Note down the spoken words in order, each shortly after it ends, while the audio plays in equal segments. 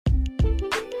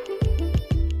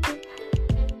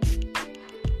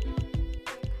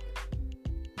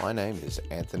My name is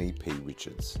Anthony P.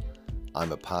 Richards.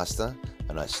 I'm a pastor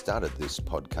and I started this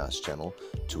podcast channel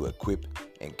to equip,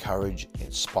 encourage,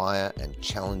 inspire, and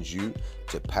challenge you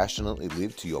to passionately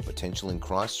live to your potential in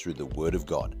Christ through the Word of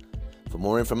God. For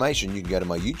more information, you can go to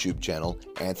my YouTube channel,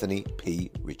 Anthony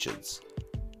P. Richards.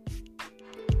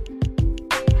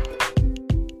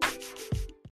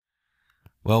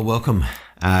 Well, welcome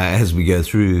as we go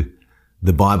through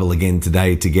the Bible again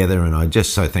today together, and I'm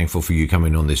just so thankful for you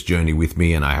coming on this journey with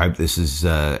me, and I hope this is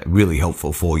really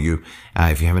helpful for you.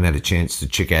 If you haven't had a chance to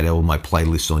check out all my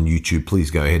playlists on YouTube, please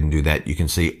go ahead and do that. You can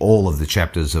see all of the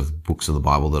chapters of books of the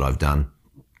Bible that I've done,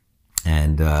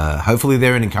 and hopefully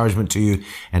they're an encouragement to you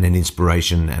and an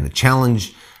inspiration and a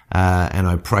challenge, and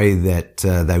I pray that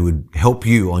they would help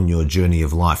you on your journey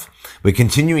of life. We're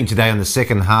continuing today on the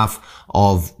second half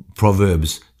of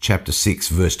Proverbs chapter 6,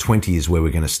 verse 20 is where we're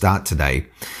going to start today.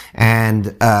 And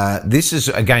this is,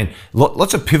 again,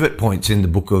 lots of pivot points in the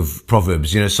book of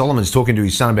Proverbs. You know, Solomon's talking to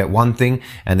his son about one thing,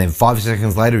 and then 5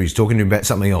 seconds later, he's talking to him about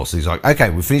something else. He's like,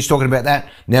 okay, we finished talking about that.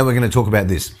 Now we're going to talk about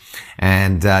this.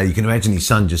 And you can imagine his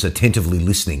son just attentively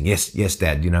listening. Yes,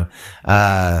 Dad, you know.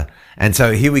 And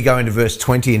so here we go into verse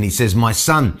 20, and he says, "My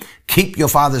son, keep your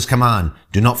father's command.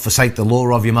 Do not forsake the law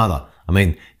of your mother." I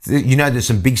mean, you know, there's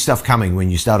some big stuff coming when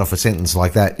you start off a sentence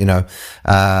like that, you know,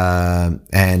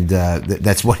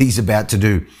 that's what he's about to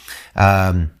do.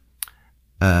 Bind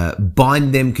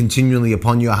them continually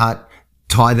upon your heart,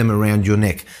 tie them around your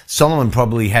neck. Solomon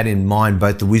probably had in mind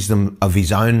both the wisdom of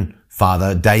his own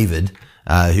father, David,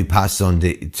 who passed on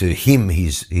to him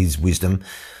his wisdom,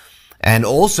 and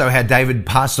also how David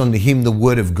passed on to him the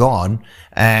word of God,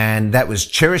 and that was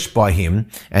cherished by him,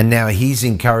 and now he's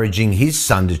encouraging his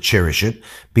son to cherish it,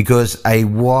 because a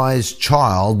wise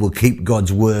child will keep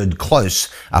God's word close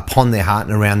upon their heart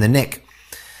and around their neck.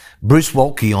 Bruce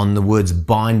Waltke on the words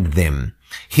 "bind them."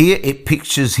 Here it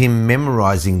pictures him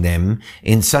memorizing them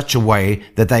in such a way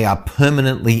that they are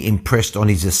permanently impressed on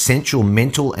his essential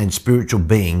mental and spiritual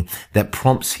being that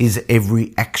prompts his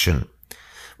every action.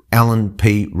 Alan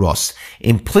P. Ross.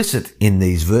 Implicit in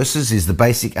these verses is the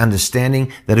basic understanding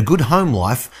that a good home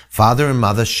life, father and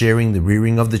mother sharing the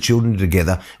rearing of the children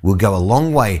together, will go a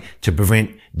long way to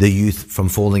prevent the youth from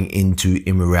falling into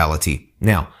immorality.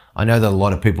 Now, I know that a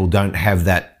lot of people don't have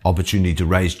that opportunity to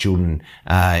raise children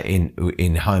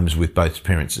in homes with both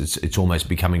parents. It's almost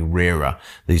becoming rarer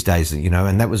these days, you know,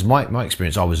 and that was my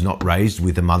experience. I was not raised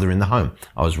with a mother in the home.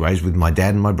 I was raised with my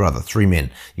dad and my brother, 3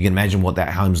 men. You can imagine what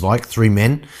that home's like, 3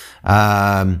 men.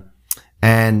 And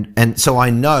so I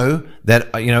know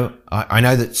that, you know, I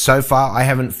know that so far I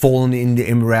haven't fallen into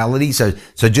immorality. So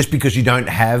just because you don't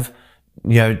have,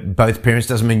 you know, both parents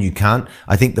doesn't mean you can't.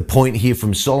 I think the point here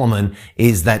from Solomon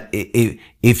is that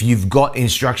if you've got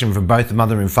instruction from both the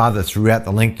mother and father throughout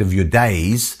the length of your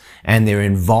days, and they're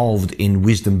involved in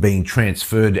wisdom being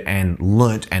transferred and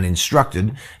learnt and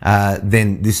instructed,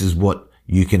 then this is what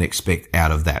you can expect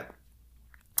out of that.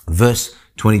 Verse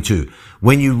 22.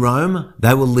 "When you roam,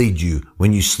 they will lead you.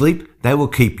 When you sleep, they will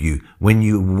keep you. When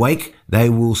you wake, they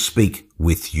will speak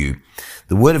with you."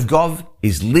 The word of God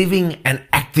is living and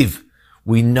active.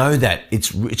 We know that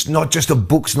it's not just a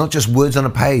book, it's not just words on a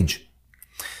page.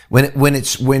 When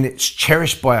it's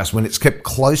cherished by us, when it's kept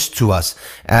close to us,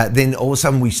 then all of a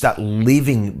sudden we start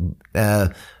living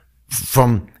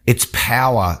from its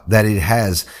power that it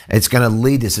has. It's going to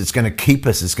lead us. It's going to keep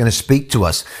us. It's going to speak to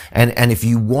us. And if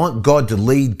you want God to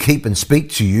lead, keep, and speak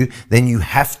to you, then you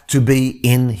have to be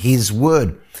in His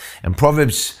Word. And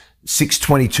Proverbs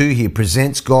 6:22 here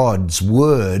presents God's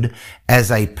word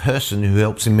as a person who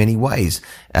helps in many ways.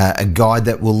 A guide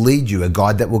that will lead you, a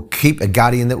guide that will keep, a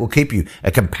guardian that will keep you,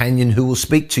 a companion who will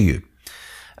speak to you.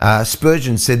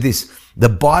 Spurgeon said this: "The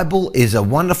Bible is a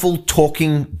wonderful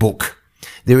talking book.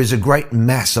 There is a great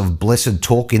mass of blessed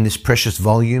talk in this precious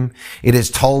volume. It has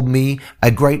told me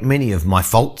a great many of my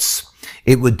faults.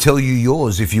 It would tell you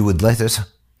yours if you would let it.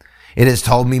 It has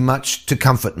told me much to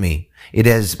comfort me. It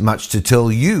has much to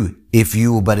tell you if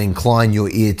you will but incline your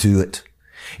ear to it.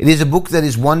 It is a book that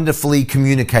is wonderfully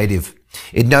communicative.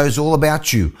 It knows all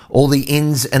about you, all the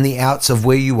ins and the outs of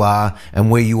where you are and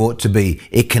where you ought to be.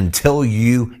 It can tell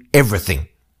you everything."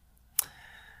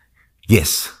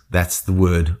 Yes, that's the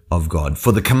word of God.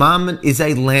 "For the commandment is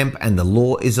a lamp and the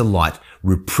law is a light.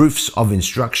 Reproofs of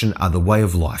instruction are the way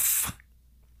of life.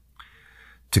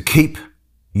 To keep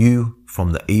you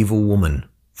from the evil woman,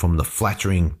 from the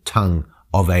flattering tongue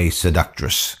of a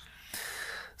seductress."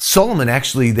 Solomon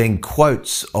actually then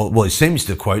quotes, he seems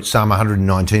to quote Psalm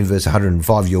 119 verse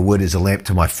 105, "Your word is a lamp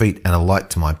to my feet and a light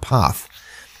to my path."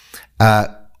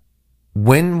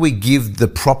 when we give the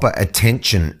proper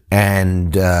attention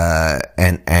and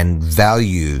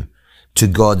value to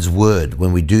God's word,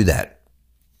 when we do that,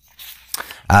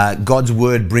 God's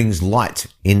word brings light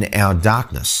in our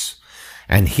darkness.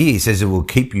 And here he says it will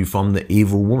keep you from the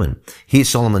evil woman. Here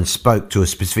Solomon spoke to a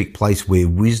specific place where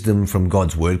wisdom from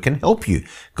God's word can help you.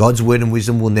 God's word and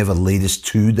wisdom will never lead us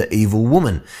to the evil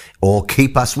woman or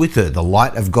keep us with her. The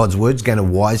light of God's word is going to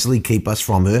wisely keep us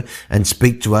from her and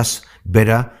speak to us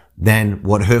better than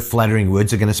what her flattering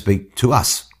words are going to speak to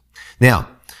us. Now,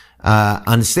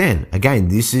 understand, again,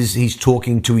 he's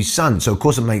talking to his son. So of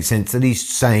course it makes sense that he's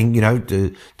saying,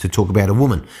 to talk about a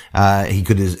woman. He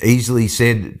could have easily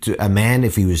said to a man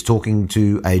if he was talking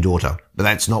to a daughter, but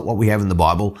that's not what we have in the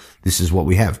Bible. This is what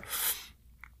we have.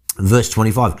 Verse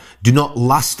 25, do not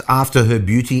lust after her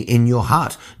beauty in your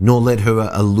heart, nor let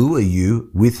her allure you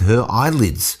with her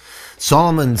eyelids.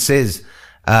 Solomon says,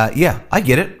 I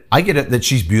get it. I get it that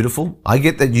she's beautiful. I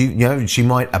get that she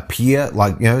might appear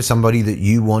like, somebody that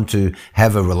you want to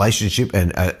have a relationship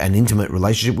and an intimate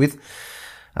relationship with.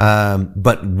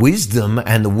 But wisdom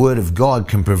and the word of God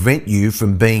can prevent you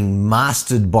from being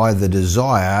mastered by the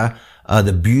desire,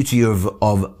 the beauty of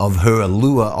her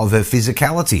allure, of her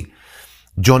physicality.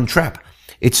 John Trapp,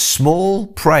 it's small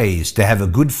praise to have a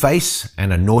good face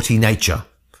and a naughty nature,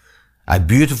 a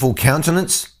beautiful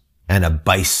countenance and a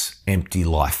base, empty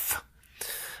life.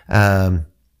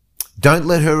 Don't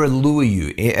let her allure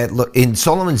you. In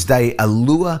Solomon's day,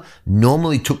 allure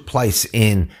normally took place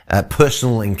in a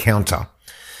personal encounter.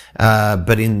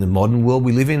 But in the modern world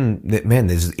we live in,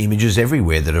 there's images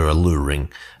everywhere that are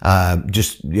alluring.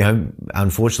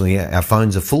 Unfortunately, our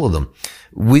phones are full of them.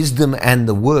 Wisdom and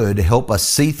the word help us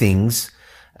see things,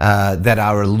 that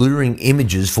are alluring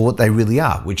images for what they really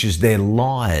are, which is they're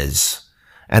lies.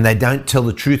 And they don't tell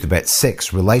the truth about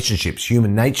sex, relationships,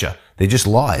 human nature. They're just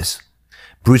lies.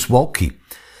 Bruce Waltke,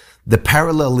 the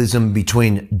parallelism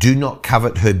between do not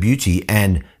covet her beauty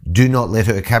and do not let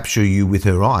her capture you with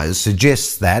her eyes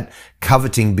suggests that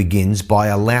coveting begins by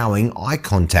allowing eye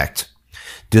contact.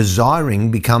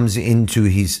 Desiring comes into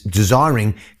his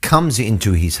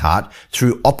heart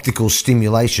through optical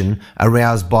stimulation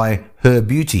aroused by her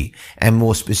beauty, and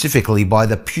more specifically by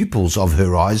the pupils of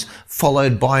her eyes,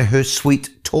 followed by her sweet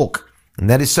talk. And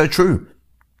that is so true.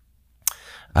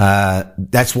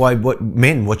 That's why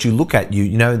what you look at,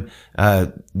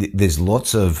 there's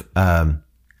lots of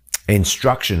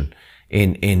instruction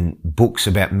in books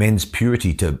about men's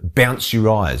purity to bounce your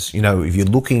eyes. If you're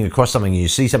looking across something and you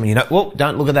see something, well,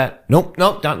 don't look at that. Nope,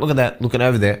 don't look at that. Look it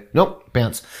over there. Nope,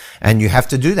 bounce. And you have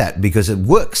to do that because it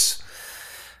works.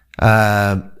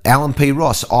 Alan P.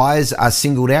 Ross, eyes are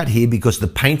singled out here because the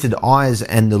painted eyes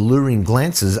and the luring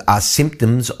glances are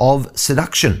symptoms of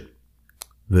seduction.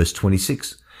 Verse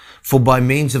 26. For by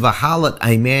means of a harlot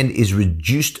a man is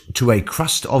reduced to a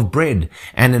crust of bread,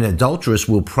 and an adulteress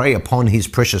will prey upon his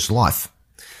precious life.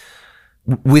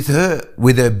 With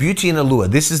her beauty and allure,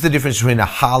 this is the difference between a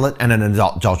harlot and an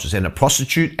adulteress, and a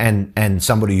prostitute and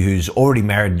somebody who's already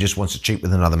married and just wants to cheat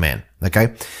with another man.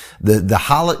 Okay?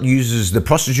 The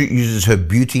prostitute uses her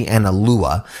beauty and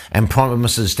allure and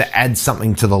promises to add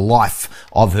something to the life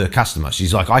of her customer.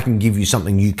 She's like, I can give you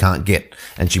something you can't get.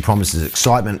 And she promises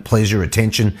excitement, pleasure,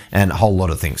 attention, and a whole lot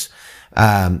of things.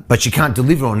 But she can't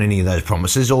deliver on any of those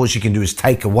promises. All she can do is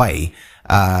take away,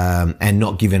 and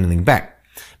not give anything back.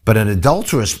 But an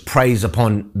adulteress preys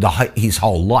upon his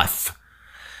whole life.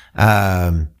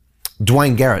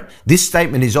 Dwayne Garrett, this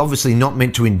statement is obviously not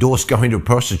meant to endorse going to a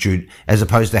prostitute as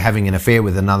opposed to having an affair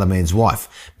with another man's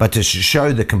wife, but to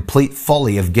show the complete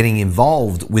folly of getting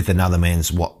involved with another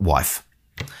man's wife.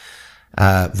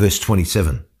 Verse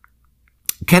 27.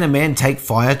 Can a man take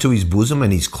fire to his bosom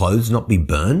and his clothes not be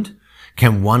burned?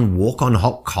 Can one walk on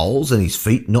hot coals and his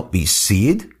feet not be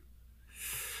seared?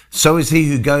 So is he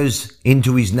who goes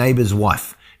into his neighbor's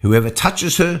wife. Whoever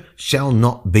touches her shall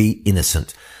not be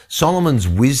innocent. Solomon's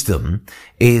wisdom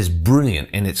is brilliant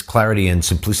in its clarity and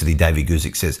simplicity, David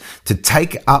Guzik says. To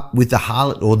take up with the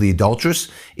harlot or the adulteress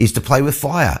is to play with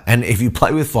fire. And if you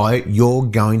play with fire, you're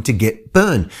going to get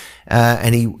burned.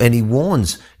 And he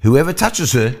warns, whoever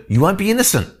touches her, you won't be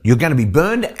innocent. You're going to be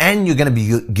burned and you're going to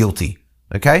be guilty.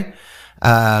 Okay?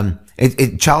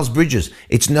 Charles Bridges,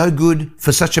 it's no good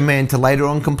for such a man to later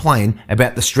on complain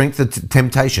about the strength of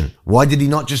temptation. Why did he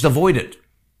not just avoid it?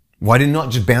 Why did he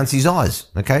not just bounce his eyes?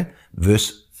 Okay.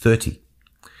 Verse 30.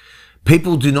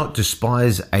 People do not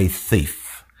despise a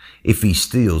thief if he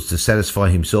steals to satisfy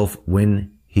himself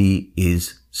when he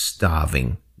is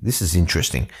starving. This is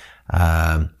interesting.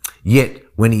 Yet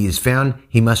when he is found,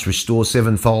 he must restore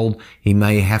sevenfold. He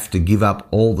may have to give up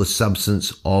all the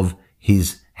substance of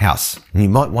his house. And you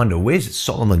might wonder, where's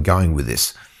Solomon going with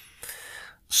this?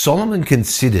 Solomon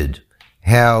considered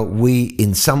how we,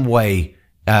 in some way,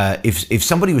 if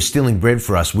somebody was stealing bread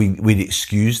for us, we'd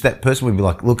excuse that person. We'd be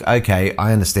like, look, okay,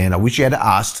 I understand. I wish you had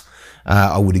asked.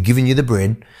 I would have given you the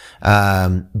bread.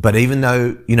 But even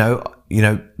though,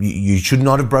 you should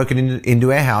not have broken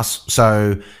into our house.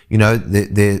 So,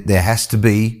 there has to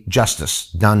be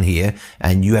justice done here,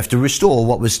 and you have to restore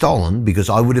what was stolen, because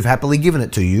I would have happily given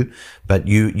it to you, but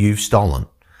you've stolen.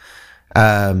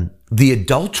 The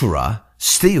adulterer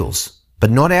steals,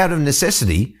 but not out of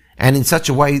necessity, and in such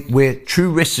a way where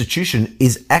true restitution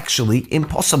is actually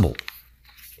impossible.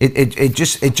 It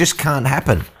just can't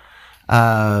happen.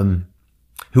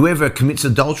 Whoever commits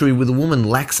adultery with a woman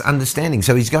lacks understanding.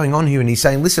 So he's going on here and he's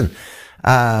saying, listen,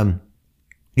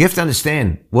 you have to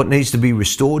understand what needs to be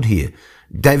restored here.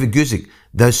 David Guzik,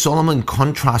 though Solomon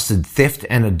contrasted theft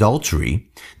and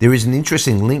adultery, there is an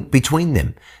interesting link between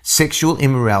them. Sexual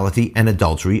immorality and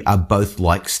adultery are both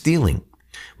like stealing.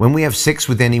 When we have sex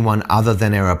with anyone other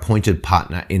than our appointed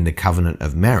partner in the covenant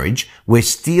of marriage, we're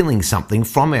stealing something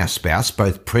from our spouse,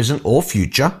 both present or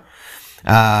future.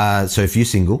 So if you're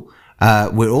single,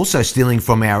 we're also stealing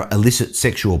from our illicit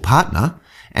sexual partner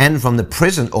and from the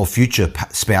present or future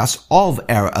spouse of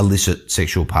our illicit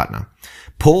sexual partner.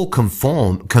 Paul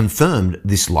confirmed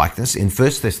this likeness in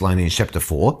 1 Thessalonians chapter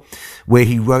 4, where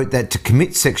he wrote that to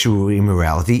commit sexual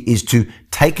immorality is to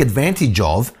take advantage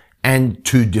of and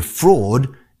to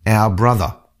defraud our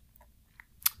brother.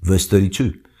 Verse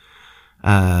 32.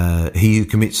 He who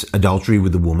commits adultery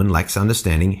with a woman lacks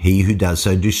understanding. He who does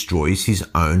so destroys his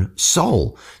own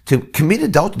soul. To commit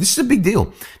adultery, this is a big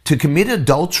deal. To commit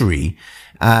adultery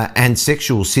and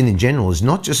sexual sin in general is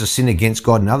not just a sin against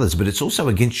God and others, but it's also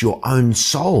against your own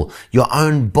soul, your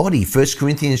own body. 1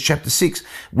 Corinthians chapter 6.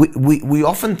 We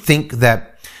often think that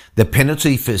the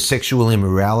penalty for sexual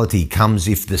immorality comes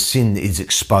if the sin is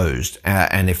exposed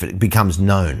and if it becomes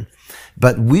known.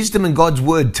 But wisdom in God's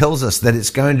word tells us that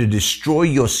it's going to destroy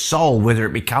your soul, whether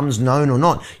it becomes known or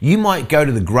not. You might go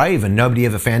to the grave and nobody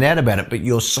ever found out about it, but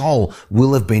your soul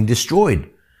will have been destroyed.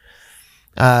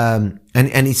 And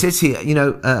he says here,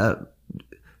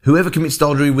 whoever commits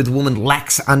adultery with a woman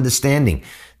lacks understanding.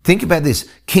 Think about this.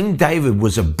 King David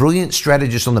was a brilliant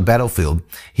strategist on the battlefield.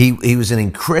 He was an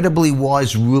incredibly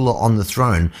wise ruler on the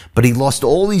throne, but he lost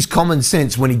all his common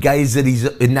sense when he gazed at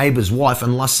his neighbor's wife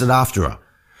and lusted after her.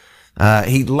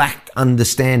 He lacked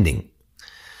understanding.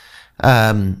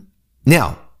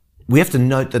 Now, we have to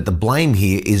note that the blame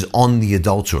here is on the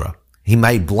adulterer. He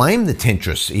may blame the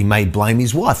temptress. He may blame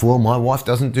his wife. Well, my wife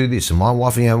doesn't do this, and my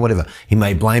wife, whatever. He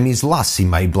may blame his lusts. He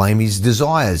may blame his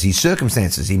desires, his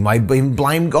circumstances. He may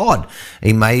blame God.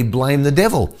 He may blame the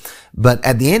devil. But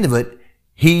at the end of it,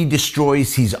 he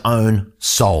destroys his own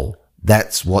soul.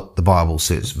 That's what the Bible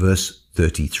says. Verse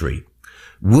 33.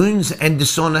 Wounds and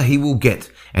dishonor he will get,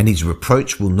 and his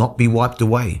reproach will not be wiped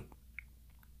away.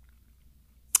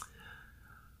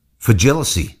 For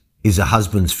jealousy is a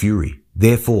husband's fury.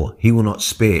 Therefore, he will not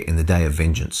spare in the day of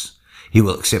vengeance. He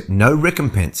will accept no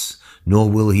recompense, nor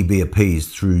will he be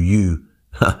appeased through you,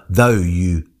 though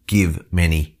you give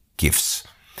many gifts.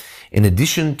 In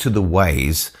addition to the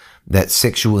ways that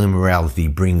sexual immorality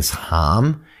brings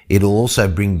harm, it'll also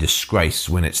bring disgrace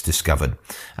when it's discovered.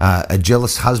 A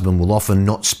jealous husband will often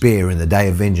not spare in the day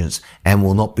of vengeance and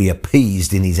will not be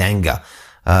appeased in his anger.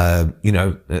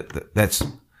 That's,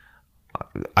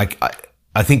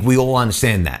 I think we all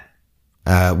understand that.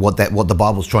 What the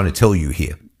Bible's trying to tell you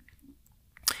here.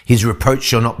 His reproach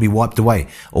shall not be wiped away.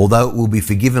 Although it will be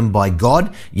forgiven by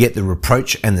God, yet the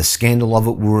reproach and the scandal of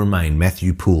it will remain.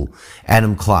 Matthew Poole.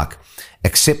 Adam Clark.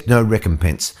 Accept no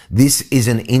recompense. This is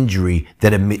an injury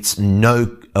that admits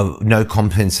no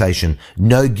compensation.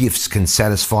 No gifts can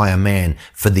satisfy a man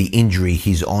for the injury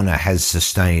his honor has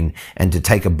sustained. And to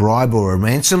take a bribe or a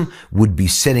ransom would be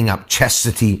setting up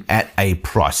chastity at a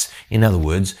price. In other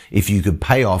words, if you could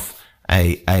pay off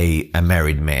a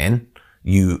married man,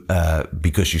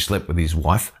 because you slept with his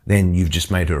wife, then you've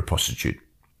just made her a prostitute.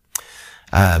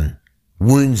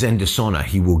 Wounds and dishonor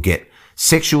he will get.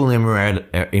 Sexual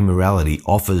immorality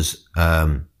offers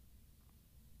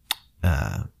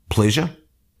pleasure,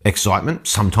 excitement,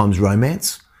 sometimes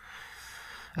romance.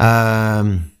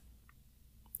 But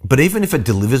even if it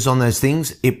delivers on those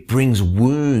things, it brings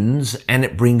wounds and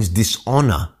it brings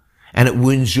dishonor. And it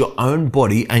wounds your own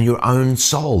body and your own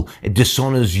soul. It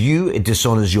dishonors you. It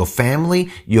dishonors your family,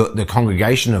 the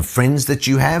congregation of friends that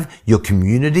you have, your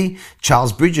community.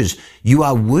 Charles Bridges, you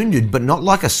are wounded, but not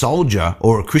like a soldier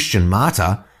or a Christian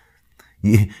martyr.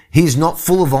 He is not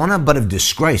full of honor, but of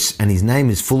disgrace, and his name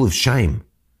is full of shame.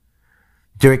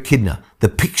 Derek Kidner, the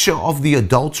picture of the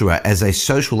adulterer as a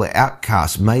social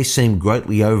outcast may seem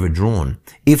greatly overdrawn.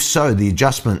 If so, the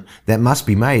adjustment that must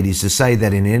be made is to say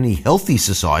that in any healthy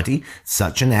society,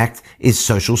 such an act is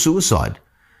social suicide.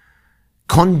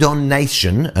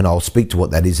 Condonation, and I'll speak to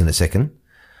what that is in a second,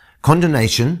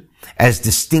 condonation, as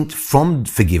distinct from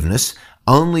forgiveness,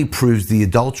 only proves the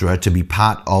adulterer to be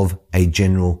part of a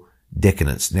general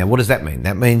decadence. Now, what does that mean?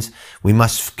 That means we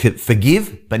must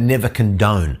forgive, but never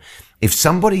condone. If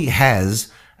somebody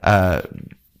has,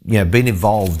 been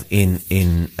involved in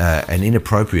an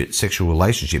inappropriate sexual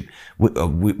relationship,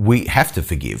 we have to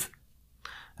forgive,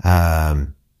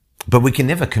 but we can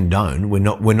never condone. We're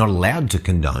not allowed to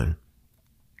condone.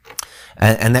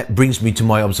 And that brings me to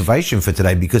my observation for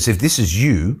today, because if this is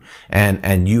you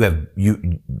and you're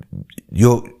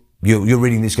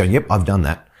reading this going, yep, I've done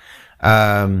that.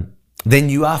 Then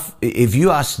if you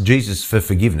ask Jesus for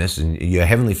forgiveness and your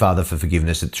Heavenly Father for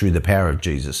forgiveness through the power of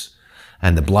Jesus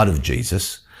and the blood of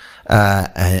Jesus,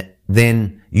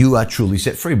 then you are truly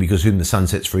set free, because whom the Son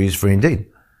sets free is free indeed.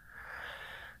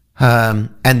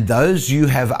 And those you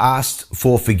have asked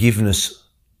for forgiveness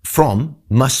from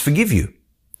must forgive you.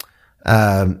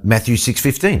 Matthew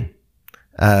 6:15.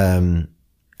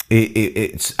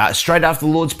 It's straight after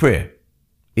the Lord's Prayer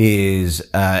is,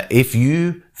 if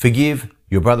you forgive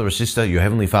your brother or sister, your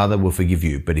Heavenly Father will forgive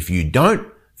you. But if you don't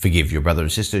forgive your brother or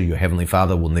sister, your Heavenly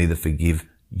Father will neither forgive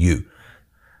you.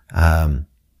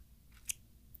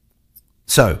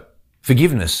 So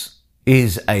forgiveness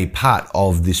is a part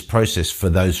of this process for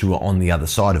those who are on the other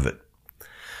side of it.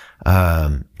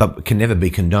 But can never be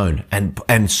condoned.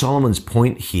 And Solomon's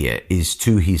point here is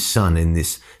to his son in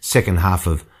this second half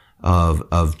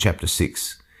of chapter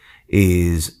 6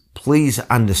 is, please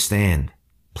understand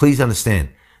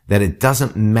that it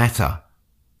doesn't matter,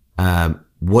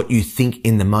 what you think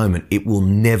in the moment. It will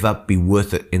never be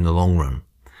worth it in the long run.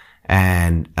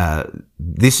 And,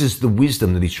 this is the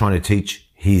wisdom that he's trying to teach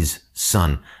his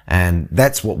son. And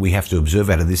that's what we have to observe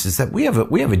out of this, is that we have a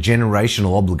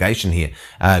generational obligation here.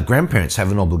 Grandparents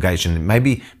have an obligation.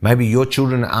 Maybe your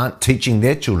children aren't teaching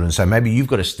their children. So maybe you've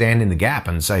got to stand in the gap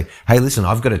and say, hey, listen,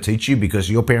 I've got to teach you because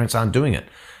your parents aren't doing it.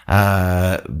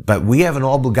 But we have an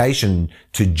obligation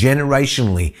to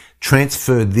generationally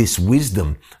transfer this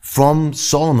wisdom from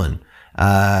Solomon,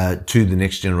 to the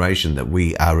next generation that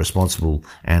we are responsible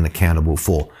and accountable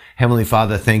for. Heavenly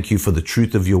Father, thank you for the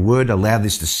truth of your word. Allow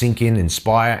this to sink in,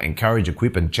 inspire, encourage,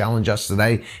 equip, and challenge us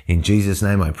today. In Jesus'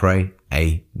 name I pray.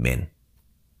 Amen.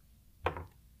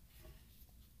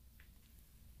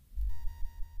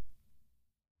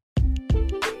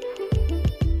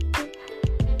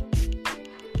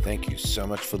 Thank you so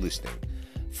much for listening.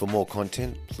 For more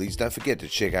content, please don't forget to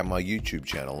check out my YouTube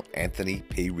channel, Anthony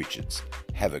P. Richards.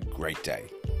 Have a great day.